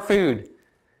be for food.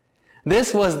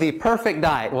 This was the perfect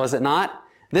diet, was it not?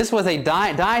 This was a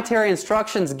dietary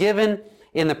instructions given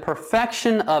in the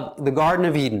perfection of the Garden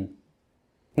of Eden.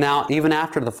 Now, even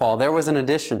after the fall, there was an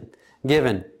addition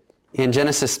given. In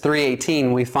Genesis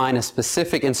 3:18, we find a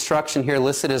specific instruction here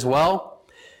listed as well.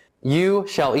 You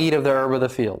shall eat of the herb of the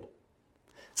field.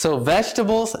 So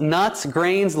vegetables, nuts,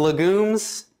 grains,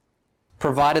 legumes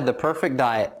provided the perfect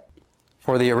diet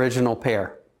for the original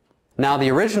pair. Now, the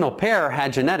original pair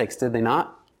had genetics, did they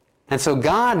not? And so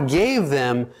God gave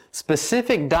them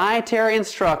specific dietary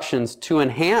instructions to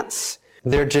enhance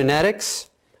their genetics,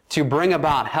 to bring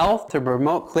about health, to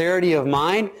promote clarity of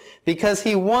mind, because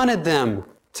He wanted them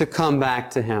to come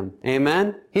back to Him.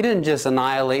 Amen? He didn't just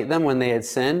annihilate them when they had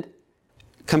sinned.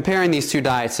 Comparing these two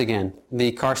diets again,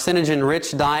 the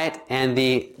carcinogen-rich diet and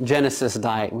the Genesis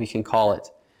diet, we can call it.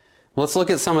 Let's look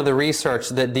at some of the research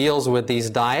that deals with these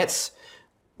diets.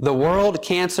 The World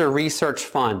Cancer Research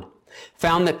Fund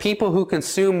found that people who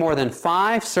consume more than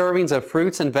 5 servings of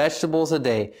fruits and vegetables a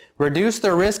day reduce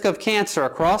their risk of cancer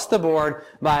across the board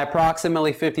by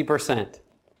approximately 50%.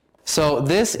 So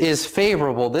this is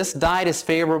favorable. This diet is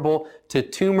favorable to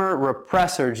tumor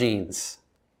repressor genes.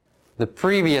 The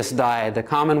previous diet, the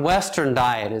common Western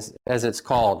diet, as it's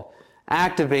called,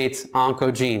 activates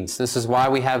oncogenes. This is why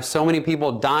we have so many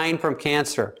people dying from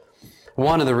cancer.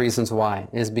 One of the reasons why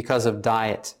is because of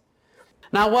diet.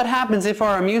 Now, what happens if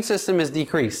our immune system is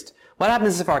decreased? What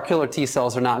happens if our killer T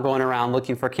cells are not going around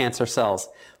looking for cancer cells?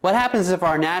 What happens if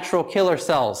our natural killer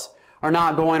cells are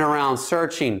not going around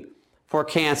searching for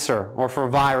cancer or for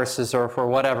viruses or for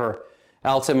whatever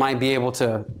else it might be able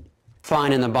to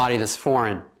find in the body that's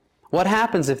foreign? What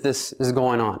happens if this is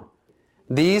going on?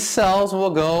 These cells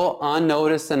will go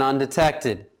unnoticed and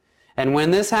undetected. And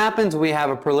when this happens, we have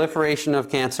a proliferation of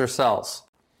cancer cells.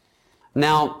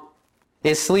 Now,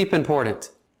 is sleep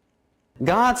important?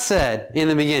 God said in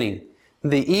the beginning,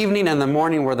 the evening and the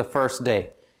morning were the first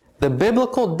day. The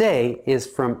biblical day is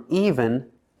from even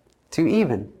to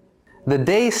even. The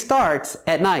day starts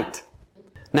at night.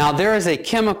 Now, there is a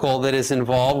chemical that is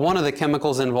involved, one of the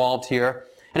chemicals involved here,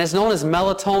 and it's known as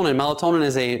melatonin. Melatonin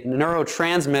is a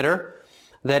neurotransmitter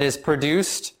that is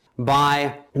produced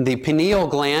by the pineal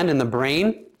gland in the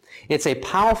brain. It's a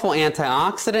powerful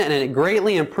antioxidant, and it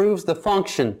greatly improves the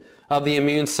function of the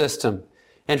immune system.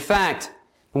 In fact,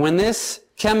 when this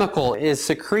chemical is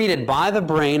secreted by the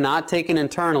brain, not taken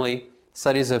internally,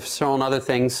 studies have shown other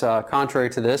things contrary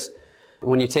to this,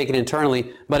 when you take it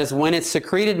internally, but it's when it's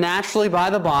secreted naturally by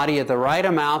the body at the right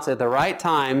amounts, at the right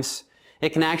times, it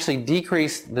can actually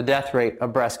decrease the death rate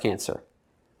of breast cancer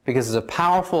because it's a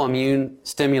powerful immune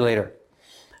stimulator.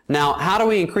 Now, how do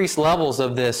we increase levels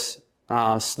of this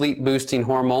sleep-boosting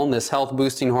hormone, this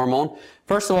health-boosting hormone?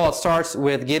 First of all, it starts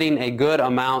with getting a good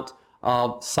amount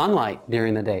of sunlight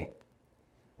during the day.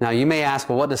 Now, you may ask,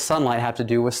 well, what does sunlight have to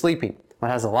do with sleeping? Well,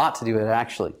 it has a lot to do with it,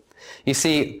 actually. You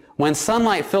see, when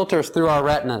sunlight filters through our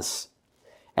retinas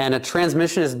and a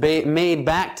transmission is made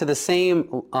back to the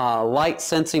same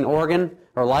light-sensing organ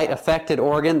or light-affected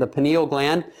organ, the pineal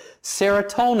gland,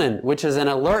 serotonin, which is an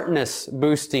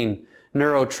alertness-boosting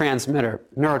neurotransmitter.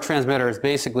 Neurotransmitter is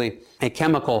basically a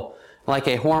chemical, like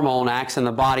a hormone acts in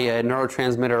the body. A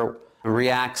neurotransmitter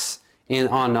reacts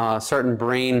on certain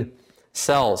brain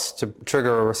cells to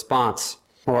trigger a response,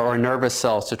 or nervous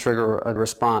cells to trigger a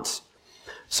response.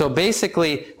 So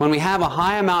basically, when we have a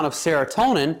high amount of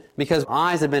serotonin, because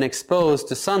eyes have been exposed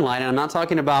to sunlight, and I'm not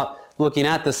talking about looking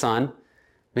at the sun,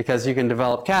 because you can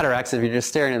develop cataracts if you're just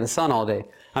staring at the sun all day.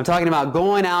 I'm talking about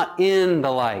going out in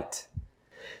the light.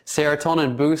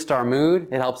 Serotonin boosts our mood.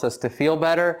 It helps us to feel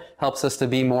better, helps us to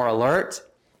be more alert,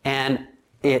 and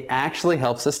it actually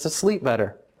helps us to sleep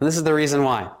better. And this is the reason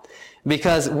why.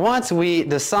 Because once we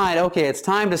decide, okay, it's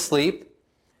time to sleep,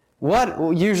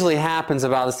 what usually happens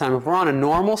about this time, if we're on a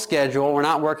normal schedule, we're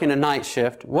not working a night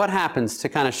shift, what happens to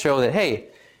kind of show that, hey,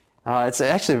 it's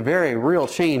actually a very real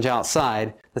change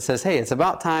outside that says, hey, it's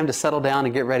about time to settle down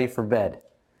and get ready for bed.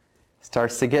 It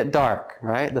starts to get dark,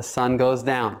 right? The sun goes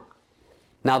down.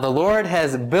 Now, the Lord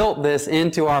has built this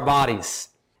into our bodies.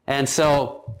 And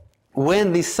so,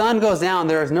 when the sun goes down,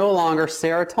 there is no longer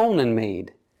serotonin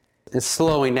made. It's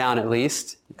slowing down at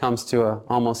least. It comes to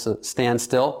almost a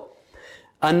standstill.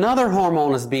 Another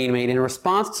hormone is being made in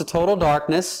response to total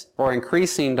darkness or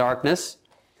increasing darkness.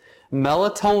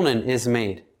 Melatonin is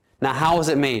made. Now, how is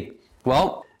it made?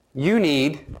 Well, you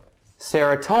need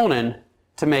serotonin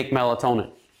to make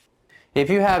melatonin. If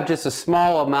you have just a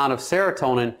small amount of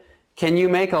serotonin, can you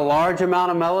make a large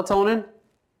amount of melatonin?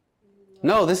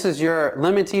 No, this is your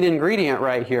limiting ingredient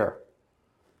right here.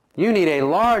 You need a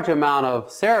large amount of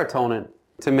serotonin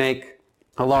to make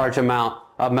a large amount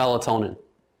of melatonin.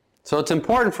 So it's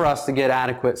important for us to get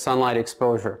adequate sunlight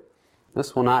exposure.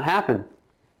 This will not happen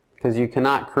because you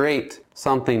cannot create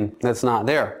something that's not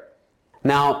there.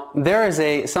 Now, there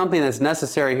is something that's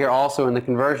necessary here also in the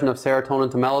conversion of serotonin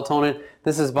to melatonin.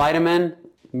 This is vitamin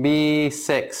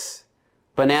B6.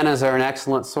 Bananas are an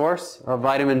excellent source of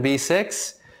vitamin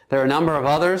B6. There are a number of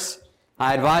others.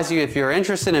 I advise you, if you're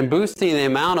interested in boosting the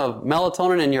amount of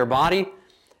melatonin in your body,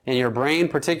 in your brain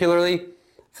particularly,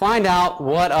 find out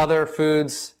what other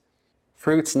foods,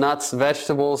 fruits, nuts,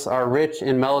 vegetables are rich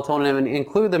in melatonin and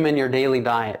include them in your daily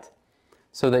diet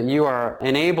so that you are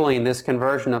enabling this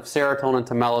conversion of serotonin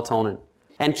to melatonin.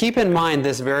 And keep in mind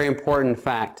this very important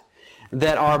fact,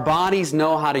 that our bodies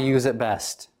know how to use it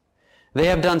best. They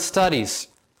have done studies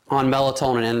on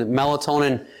melatonin, and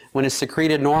melatonin, when it's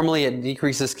secreted normally, it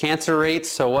decreases cancer rates.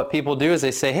 So what people do is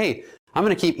they say, hey, I'm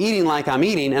going to keep eating like I'm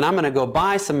eating, and I'm going to go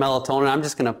buy some melatonin. I'm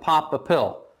just going to pop a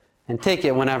pill and take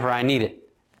it whenever I need it.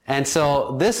 And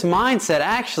so this mindset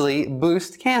actually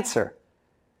boosts cancer.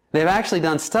 They've actually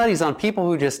done studies on people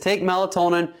who just take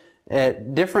melatonin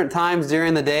at different times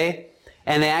during the day,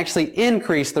 and they actually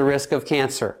increase the risk of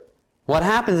cancer. What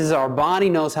happens is our body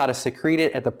knows how to secrete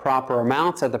it at the proper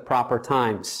amounts at the proper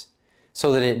times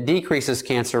so that it decreases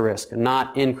cancer risk,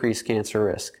 not increase cancer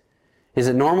risk. Is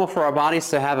it normal for our bodies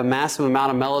to have a massive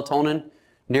amount of melatonin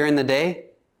during the day?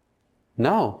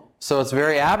 No. So it's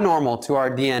very abnormal to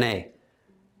our DNA.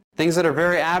 Things that are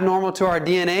very abnormal to our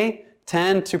DNA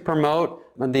tend to promote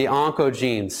the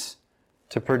oncogenes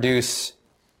to produce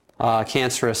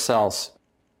cancerous cells.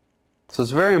 So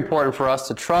it's very important for us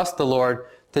to trust the Lord,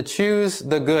 to choose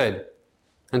the good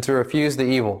and to refuse the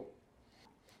evil.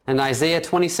 And Isaiah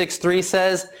 26:3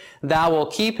 says, Thou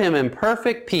wilt keep him in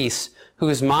perfect peace,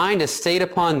 whose mind is stayed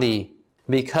upon thee,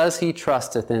 because he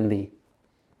trusteth in thee.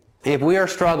 If we are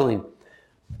struggling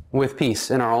with peace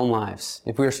in our own lives,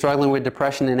 if we are struggling with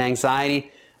depression and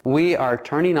anxiety, we are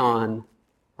turning on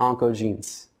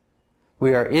oncogenes.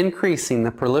 We are increasing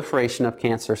the proliferation of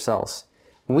cancer cells.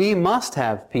 We must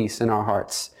have peace in our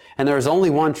hearts. And there is only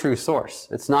one true source.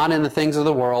 It's not in the things of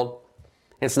the world.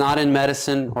 It's not in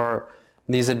medicine or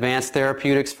these advanced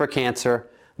therapeutics for cancer.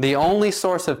 The only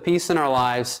source of peace in our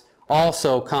lives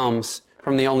also comes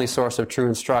from the only source of true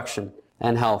instruction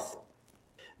and health.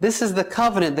 This is the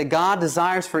covenant that God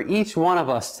desires for each one of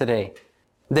us today,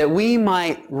 that we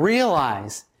might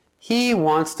realize He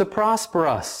wants to prosper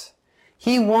us.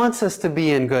 He wants us to be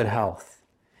in good health.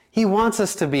 He wants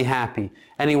us to be happy,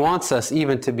 and He wants us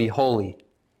even to be holy.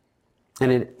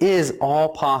 And it is all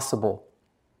possible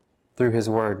through His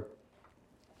Word.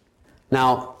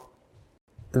 Now,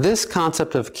 this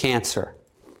concept of cancer,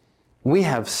 we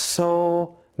have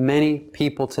so many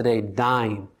people today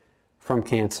dying from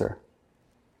cancer.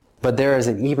 But there is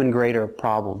an even greater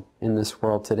problem in this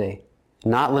world today.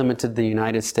 Not limited to the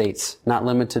United States, not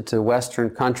limited to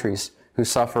Western countries who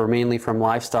suffer mainly from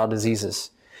lifestyle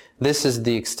diseases. This is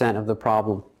the extent of the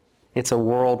problem. It's a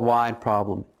worldwide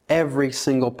problem. Every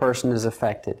single person is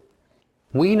affected.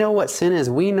 We know what sin is.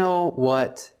 We know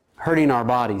what hurting our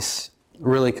bodies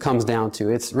really comes down to.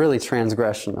 It's really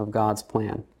transgression of God's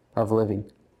plan of living.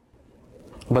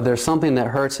 But there's something that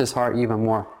hurts His heart even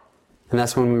more. And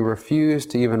that's when we refuse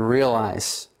to even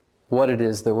realize what it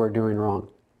is that we're doing wrong.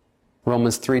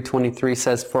 Romans 3:23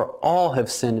 says, For all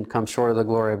have sinned and come short of the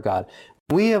glory of God.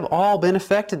 We have all been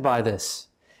affected by this.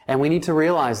 And we need to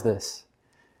realize this.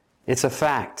 It's a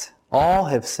fact. All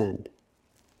have sinned.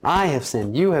 I have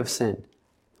sinned. You have sinned.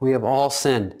 We have all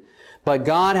sinned. But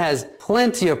God has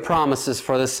plenty of promises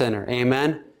for the sinner.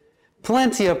 Amen?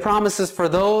 Plenty of promises for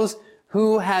those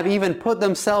who have even put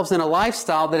themselves in a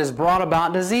lifestyle that has brought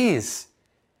about disease.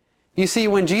 You see,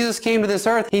 when Jesus came to this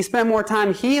earth, He spent more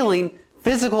time healing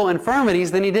physical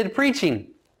infirmities than He did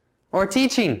preaching or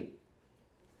teaching.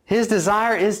 His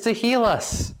desire is to heal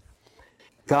us.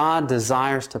 God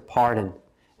desires to pardon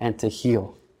and to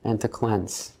heal and to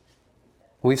cleanse.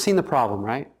 We've seen the problem,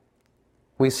 right?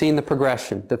 We've seen the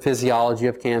progression, the physiology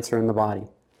of cancer in the body.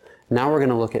 Now we're going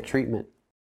to look at treatment.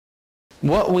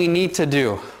 What we need to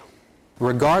do,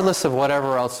 regardless of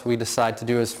whatever else we decide to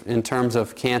do in terms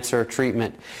of cancer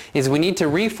treatment, is we need to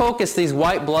refocus these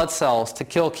white blood cells to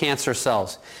kill cancer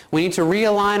cells. We need to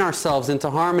realign ourselves into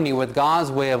harmony with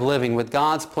God's way of living, with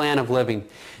God's plan of living.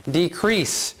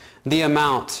 Decrease the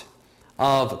amount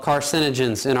of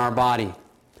carcinogens in our body,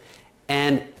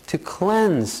 and to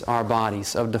cleanse our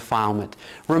bodies of defilement.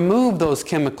 Remove those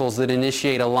chemicals that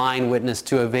initiate a lying witness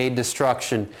to evade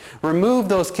destruction. Remove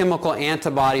those chemical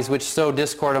antibodies which sow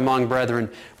discord among brethren.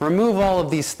 Remove all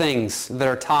of these things that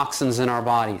are toxins in our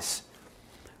bodies.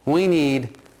 We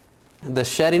need the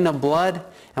shedding of blood,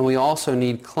 and we also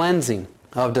need cleansing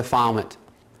of defilement.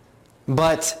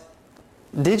 But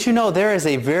did you know there is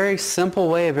a very simple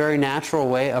way, a very natural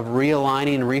way of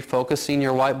realigning and refocusing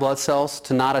your white blood cells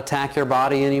to not attack your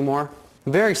body anymore?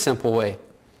 Very simple way.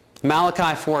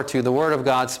 Malachi 4:2, the Word of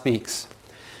God speaks.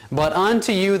 But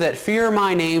unto you that fear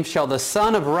my name shall the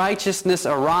Son of Righteousness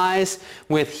arise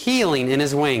with healing in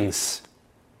his wings.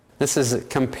 This is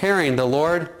comparing the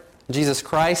Lord Jesus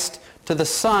Christ to the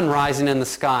sun rising in the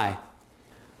sky.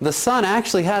 The sun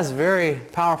actually has very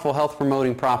powerful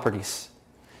health-promoting properties.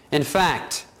 In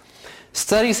fact,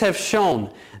 studies have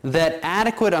shown that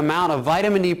adequate amount of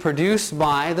vitamin D produced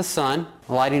by the sun,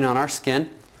 lighting on our skin,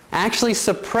 actually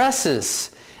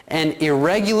suppresses an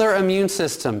irregular immune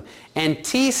system and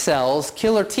T cells,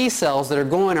 killer T cells that are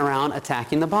going around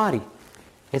attacking the body.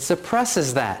 It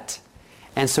suppresses that.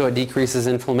 And so it decreases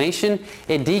inflammation.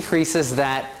 It decreases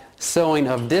that sowing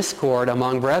of discord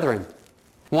among brethren.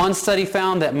 One study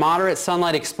found that moderate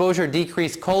sunlight exposure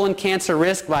decreased colon cancer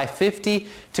risk by 50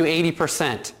 to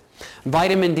 80%.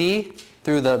 Vitamin D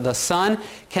through the sun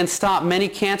can stop many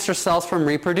cancer cells from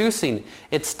reproducing.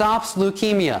 It stops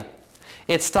leukemia.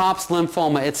 It stops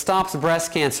lymphoma. It stops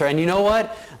breast cancer. And you know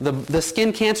what? The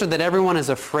skin cancer that everyone is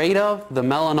afraid of, the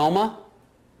melanoma,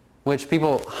 which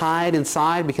people hide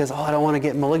inside because, I don't want to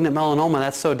get malignant melanoma.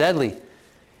 That's so deadly.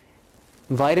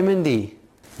 Vitamin D,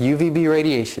 UVB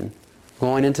radiation,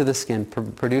 going into the skin,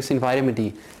 producing vitamin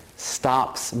D,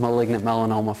 stops malignant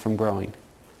melanoma from growing.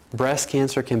 Breast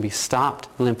cancer can be stopped.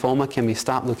 Lymphoma can be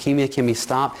stopped. Leukemia can be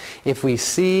stopped. If we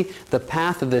see the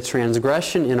path of the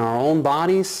transgression in our own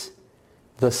bodies,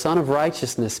 the Son of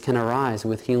Righteousness can arise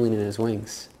with healing in his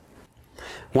wings.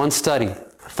 One study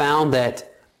found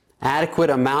that adequate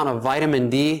amount of vitamin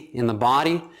D in the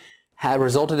body had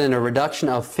resulted in a reduction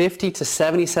of 50 to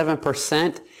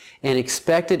 77% in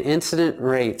expected incident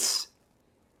rates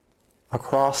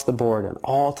across the board in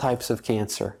all types of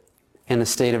cancer in the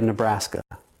state of Nebraska.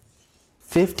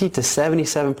 50 to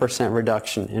 77%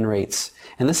 reduction in rates.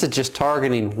 And this is just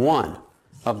targeting one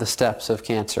of the steps of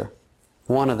cancer.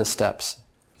 One of the steps.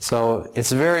 So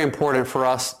it's very important for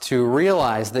us to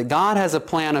realize that God has a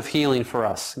plan of healing for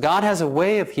us. God has a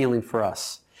way of healing for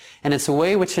us. And it's a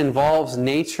way which involves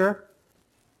nature.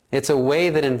 It's a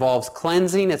way that involves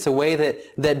cleansing. It's a way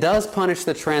that does punish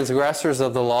the transgressors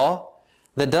of the law,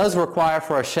 that does require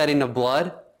for a shedding of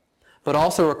blood, but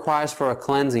also requires for a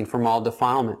cleansing from all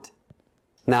defilement.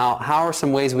 Now, how are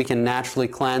some ways we can naturally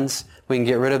cleanse? We can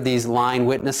get rid of these lying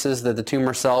witnesses that the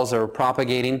tumor cells are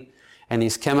propagating and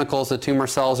these chemicals the tumor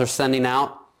cells are sending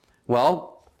out.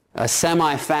 Well, a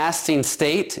semi-fasting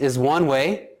state is one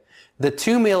way. The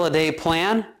 2-meal-a-day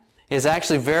plan is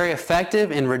actually very effective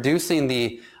in reducing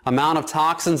the amount of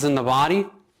toxins in the body.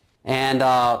 And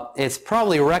it's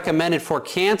probably recommended for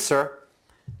cancer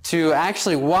to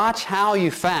actually watch how you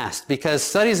fast, because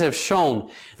studies have shown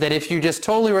that if you just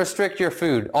totally restrict your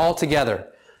food altogether,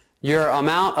 your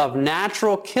amount of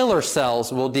natural killer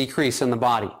cells will decrease in the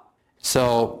body.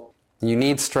 So you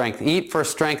need strength. Eat for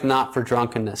strength, not for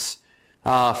drunkenness.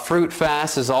 Fruit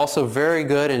fast is also very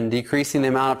good in decreasing the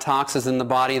amount of toxins in the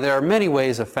body. There are many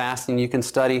ways of fasting you can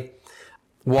study.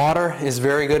 Water is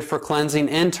very good for cleansing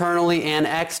internally and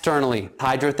externally.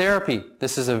 Hydrotherapy.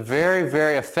 This is a very,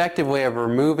 very effective way of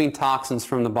removing toxins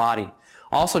from the body.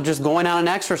 Also, just going out and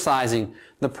exercising.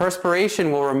 The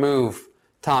perspiration will remove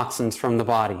toxins from the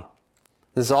body.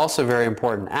 This is also very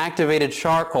important. Activated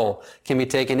charcoal can be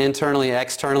taken internally and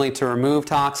externally to remove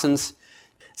toxins.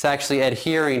 It's actually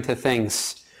adhering to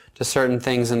things, to certain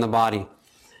things in the body.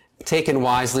 Taken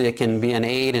wisely, it can be an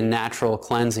aid in natural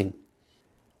cleansing.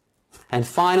 And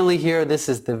finally here, this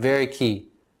is the very key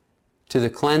to the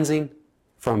cleansing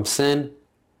from sin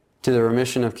to the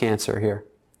remission of cancer here.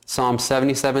 Psalm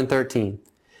 77:13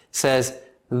 says,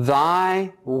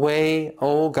 Thy way,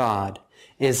 O God,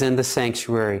 is in the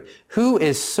sanctuary. Who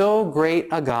is so great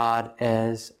a God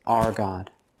as our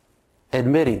God?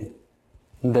 Admitting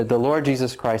that the Lord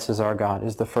Jesus Christ is our God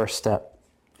is the first step.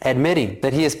 Admitting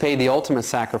that He has paid the ultimate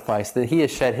sacrifice, that He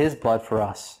has shed His blood for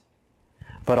us.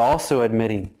 But also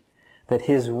admitting that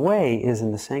His way is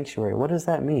in the sanctuary. What does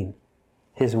that mean?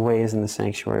 His way is in the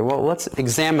sanctuary. Well, let's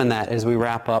examine that as we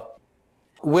wrap up.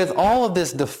 With all of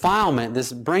this defilement,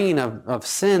 this bringing of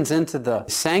sins into the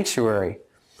sanctuary,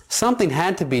 something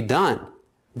had to be done.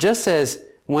 Just as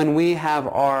when we have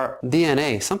our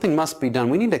DNA, something must be done.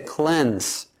 We need to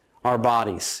cleanse our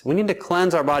bodies. We need to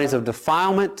cleanse our bodies of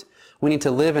defilement. We need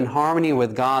to live in harmony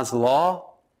with God's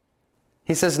law.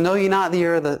 He says, Know ye not that ye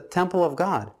are the temple of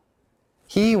God?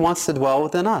 He wants to dwell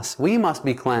within us. We must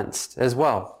be cleansed as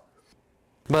well.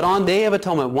 But on Day of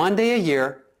Atonement, one day a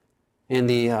year, in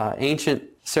the ancient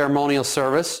ceremonial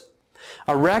service,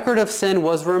 a record of sin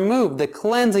was removed. The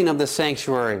cleansing of the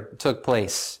sanctuary took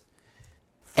place.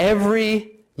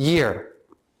 Every year,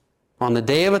 on the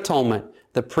Day of Atonement,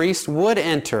 the priest would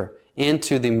enter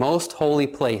into the most holy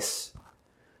place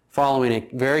following a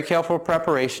very careful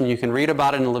preparation. You can read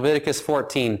about it in Leviticus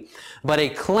 14. But a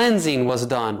cleansing was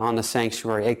done on the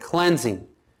sanctuary, a cleansing.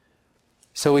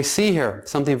 So we see here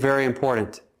something very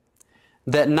important,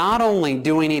 that not only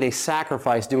do we need a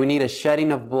sacrifice, do we need a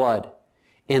shedding of blood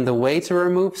in the way to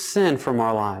remove sin from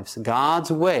our lives,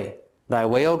 God's way. Thy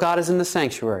way, O God, is in the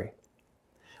sanctuary.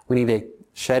 We need a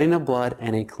shedding of blood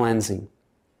and a cleansing.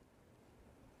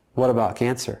 What about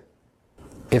cancer?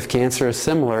 If cancer is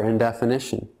similar in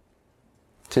definition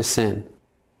to sin,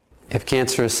 if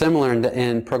cancer is similar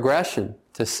in progression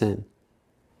to sin,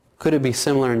 could it be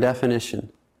similar in definition?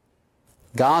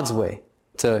 God's way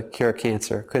to cure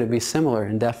cancer, could it be similar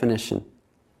in definition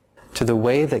to the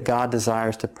way that God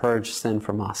desires to purge sin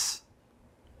from us?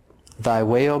 Thy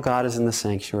way, O God, is in the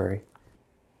sanctuary.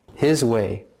 His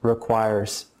way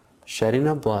requires shedding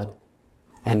of blood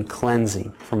and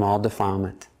cleansing from all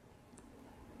defilement.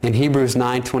 In Hebrews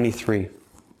 9:23,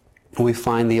 we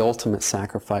find the ultimate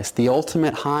sacrifice, the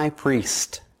ultimate high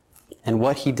priest, and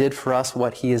what he did for us,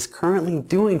 what he is currently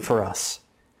doing for us.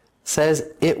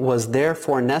 Says, it was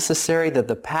therefore necessary that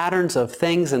the patterns of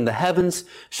things in the heavens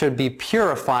should be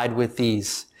purified with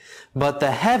these, but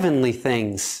the heavenly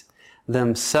things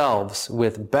themselves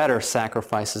with better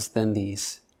sacrifices than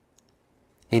these.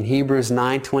 In Hebrews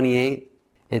 9:28,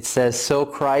 it says, so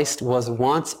Christ was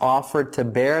once offered to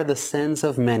bear the sins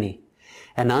of many,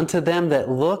 and unto them that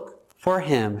look for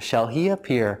him shall he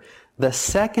appear the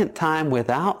second time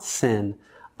without sin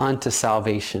unto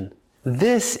salvation.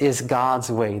 This is God's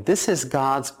way. This is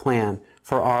God's plan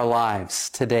for our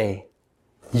lives today.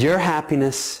 Your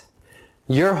happiness,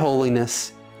 your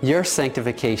holiness, your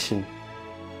sanctification,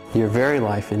 your very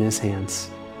life in his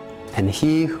hands. And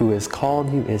he who has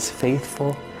called you is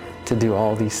faithful to do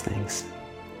all these things.